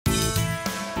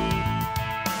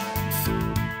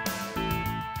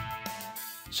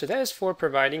So that is for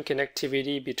providing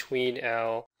connectivity between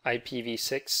our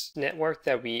IPv6 network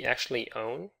that we actually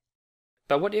own.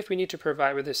 But what if we need to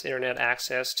provide with this internet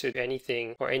access to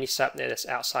anything or any subnet that's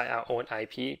outside our own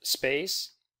IP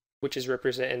space, which is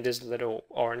represented in this little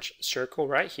orange circle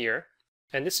right here.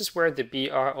 And this is where the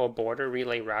BR or border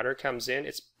relay router comes in.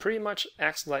 It's pretty much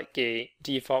acts like a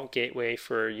default gateway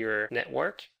for your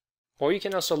network. Or you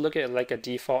can also look at it like a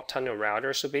default tunnel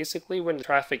router. So basically when the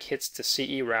traffic hits the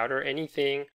CE router,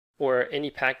 anything or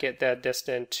any packet that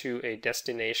destined to a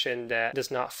destination that does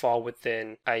not fall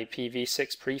within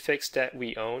IPv6 prefix that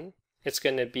we own, it's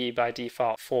going to be by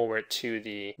default forward to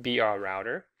the BR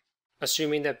router,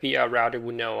 assuming that BR router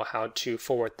will know how to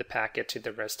forward the packet to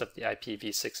the rest of the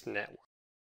IPv6 network.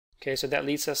 Okay, so that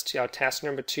leads us to our task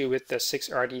number 2 with the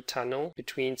 6RD tunnel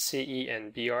between CE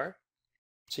and BR.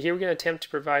 So here we're going to attempt to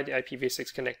provide the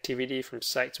IPv6 connectivity from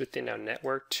sites within our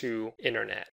network to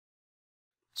internet.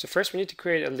 So first we need to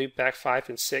create a loopback 5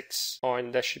 and 6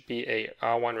 on, that should be a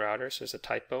R1 router, so it's a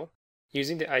typo,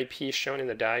 using the IP shown in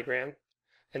the diagram.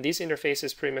 And these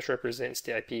interfaces pretty much represents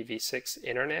the IPv6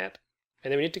 internet.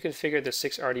 And then we need to configure the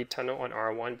 6RD tunnel on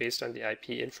R1 based on the IP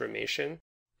information.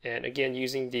 And again,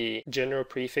 using the general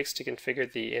prefix to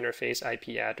configure the interface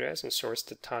IP address and source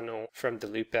the tunnel from the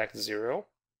loopback 0.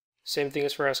 Same thing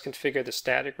as far as configure the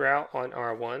static route on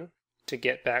R1 to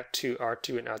get back to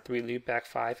R2 and R3 loopback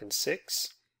 5 and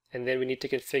 6. And then we need to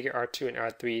configure R2 and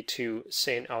R3 to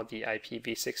send out the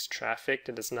IPv6 traffic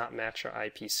that does not match our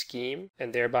IP scheme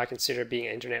and thereby consider being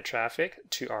internet traffic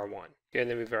to R1. And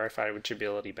then we verify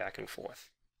reachability back and forth.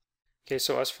 Okay,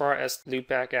 so as far as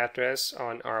loopback address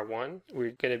on R1, we're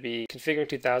going to be configuring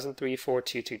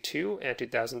 2003.4222 and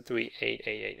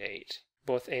 2003.8888.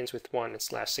 Both ends with 1 and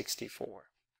 /64.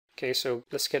 Okay, so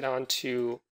let's get on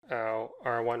to our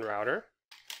R1 router.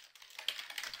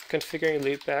 Configuring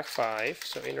loopback 5,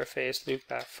 so interface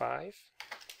loopback 5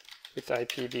 with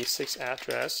IPv6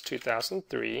 address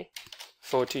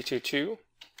 2003.4222,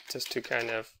 just to kind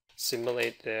of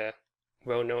simulate the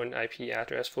well-known IP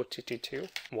address 4222,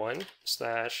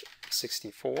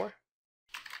 1/64,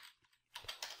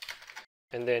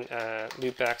 and then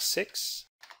loopback 6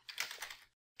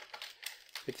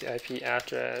 with the IP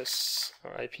address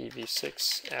or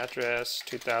IPv6 address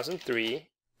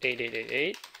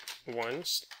 2003.8888,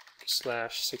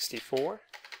 1/64,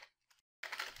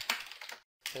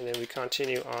 and then we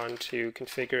continue on to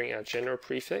configuring our general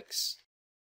prefix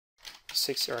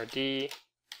 6RD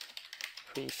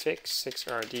prefix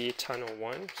 6RD tunnel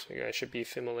 1. So you guys should be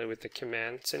familiar with the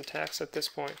command syntax at this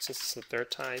point, since it's the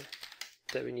third time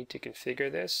that we need to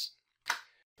configure this.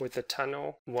 With the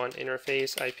tunnel 1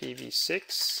 interface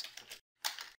IPv6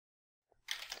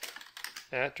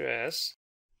 address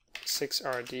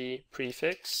 6RD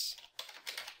prefix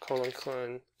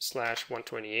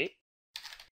 :/128.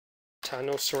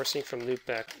 Tunnel sourcing from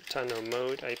loopback tunnel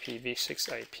mode IPv6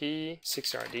 IP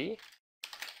 6RD.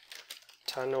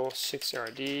 Tunnel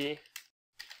 6RD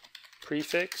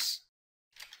prefix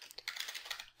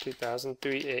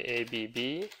 2003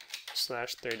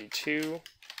 AABB/32,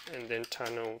 and then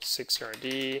tunnel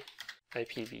 6RD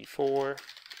IPv4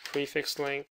 prefix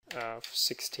length of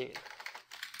 16.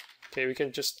 Okay, we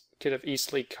could have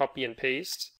easily copy and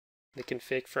paste the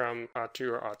config from R2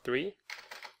 or R3.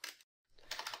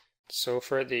 So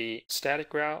for the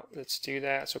static route, let's do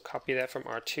that. So copy that from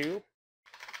R2,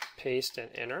 paste and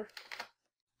enter.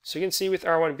 So you can see with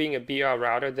R1 being a BR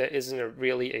router, there isn't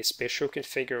really a special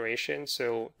configuration.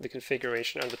 So the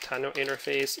configuration on the tunnel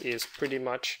interface is pretty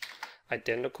much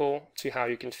identical to how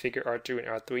you configure R2 and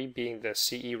R3 being the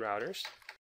CE routers.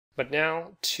 But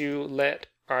now to let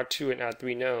R2 and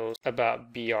R3 know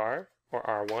about BR or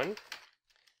R1,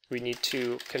 we need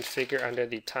to configure under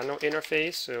the tunnel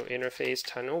interface. So interface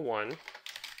tunnel 1.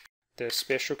 The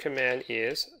special command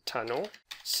is tunnel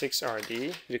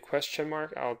 6RD. The question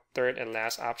mark, our third and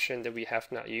last option that we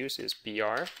have not used, is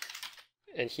BR.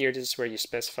 And here this is where you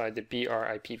specify the BR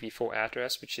IPv4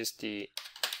 address, which is the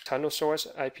tunnel source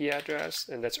IP address,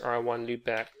 and that's R1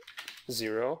 loopback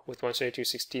 0 with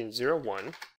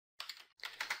 172.16.0.1.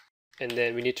 And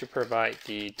then we need to provide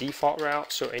the default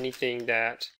route, so anything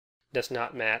that does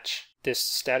not match this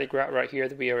static route right here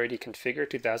that we already configured,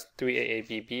 2003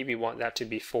 AABB, we want that to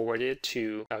be forwarded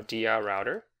to our DR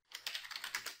router.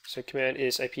 So command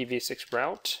is IPv6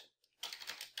 route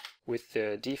with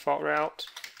the default route,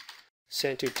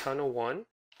 send to tunnel 1.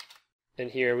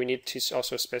 And here we need to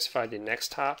also specify the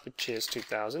next hop, which is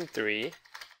 2003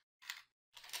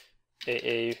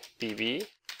 AABB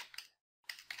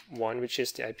 1, which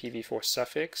is the IPv4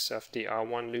 suffix of the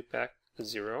R1 loopback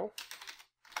 0, :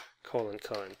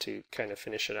 to kind of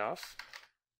finish it off.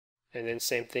 And then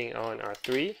same thing on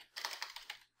R3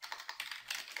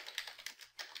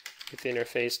 with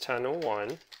interface tunnel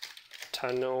 1,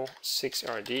 tunnel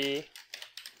 6RD,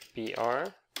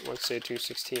 BR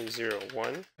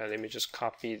 172.16.0.1. Let me just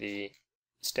copy the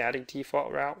static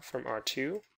default route from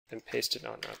R2 and paste it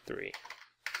on R3.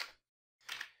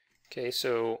 Okay,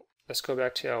 so let's go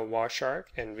back to our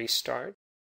Wireshark and restart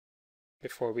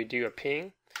before we do a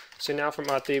ping. So now from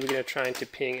R3 we're going to try to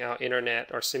ping our internet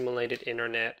or simulated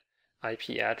internet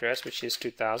IP address, which is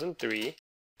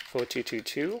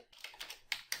 2003.4222,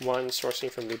 one sourcing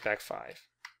from loopback 5.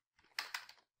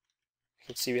 You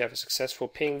can see we have a successful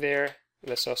ping there.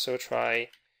 Let's also try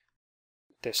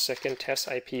the second test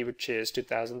IP, which is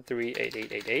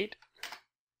 2003.8888,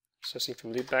 sourcing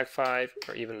from loopback 5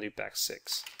 or even loopback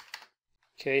 6.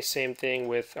 Okay, same thing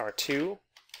with R2.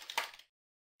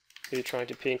 We're trying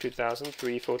to ping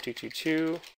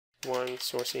 2003.4222, one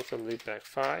sourcing from loopback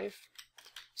 5.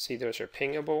 See, those are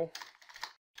pingable.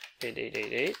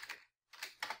 8888.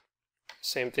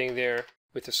 Same thing there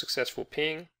with a successful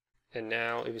ping. And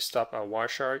now if we stop our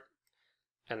Wireshark,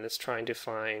 and let's try to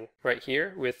find right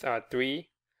here with R3,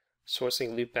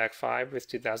 sourcing loopback 5 with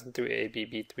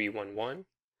 2003.ABB311,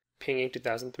 pinging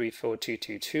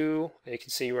 2003.4222. You can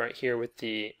see right here with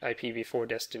the IPv4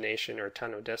 destination or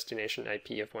tunnel destination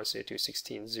IP of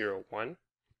 172.16.0.1,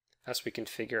 as we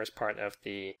configure as part of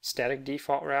the static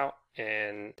default route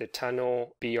and the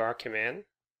tunnel BR command,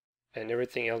 and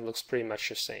everything else looks pretty much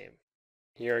the same.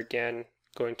 Here again,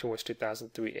 going towards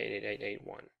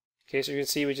 2003.8881. Okay, so you can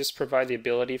see we just provide the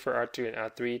ability for R2 and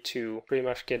R3 to pretty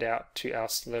much get out to our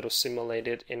little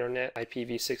simulated internet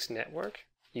IPv6 network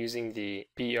using the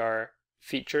BR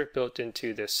feature built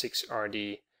into the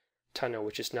 6RD tunnel,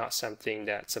 which is not something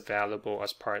that's available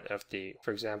as part of the,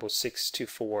 for example,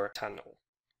 624 tunnel.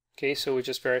 Okay, so we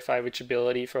just verified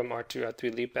reachability from R2,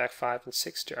 R3 loopback 5 and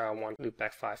 6 to R1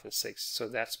 loopback 5 and 6. So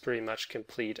that's pretty much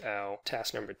complete our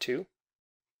task number 2.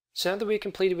 So now that we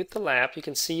completed with the lab, you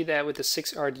can see that with the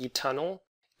 6RD tunnel,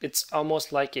 it's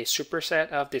almost like a superset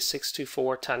of the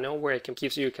 624 tunnel, where it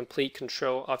gives you complete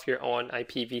control of your own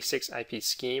IPv6 IP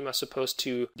scheme as opposed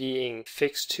to being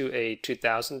fixed to a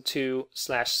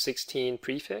 2002/16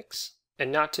 prefix.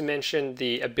 And not to mention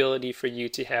the ability for you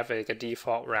to have like a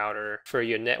default router for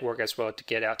your network as well to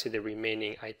get out to the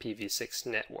remaining IPv6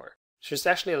 network. So there's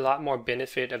actually a lot more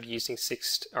benefit of using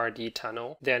 6RD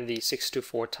tunnel than the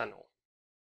 624 tunnel.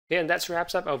 Okay, and that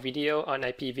wraps up our video on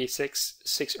IPv6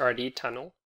 6RD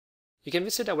tunnel. You can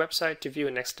visit our website to view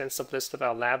an extensive list of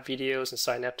our lab videos and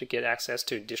sign up to get access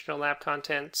to additional lab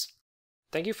contents.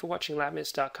 Thank you for watching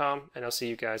LabMinutes.com, and I'll see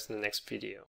you guys in the next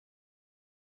video.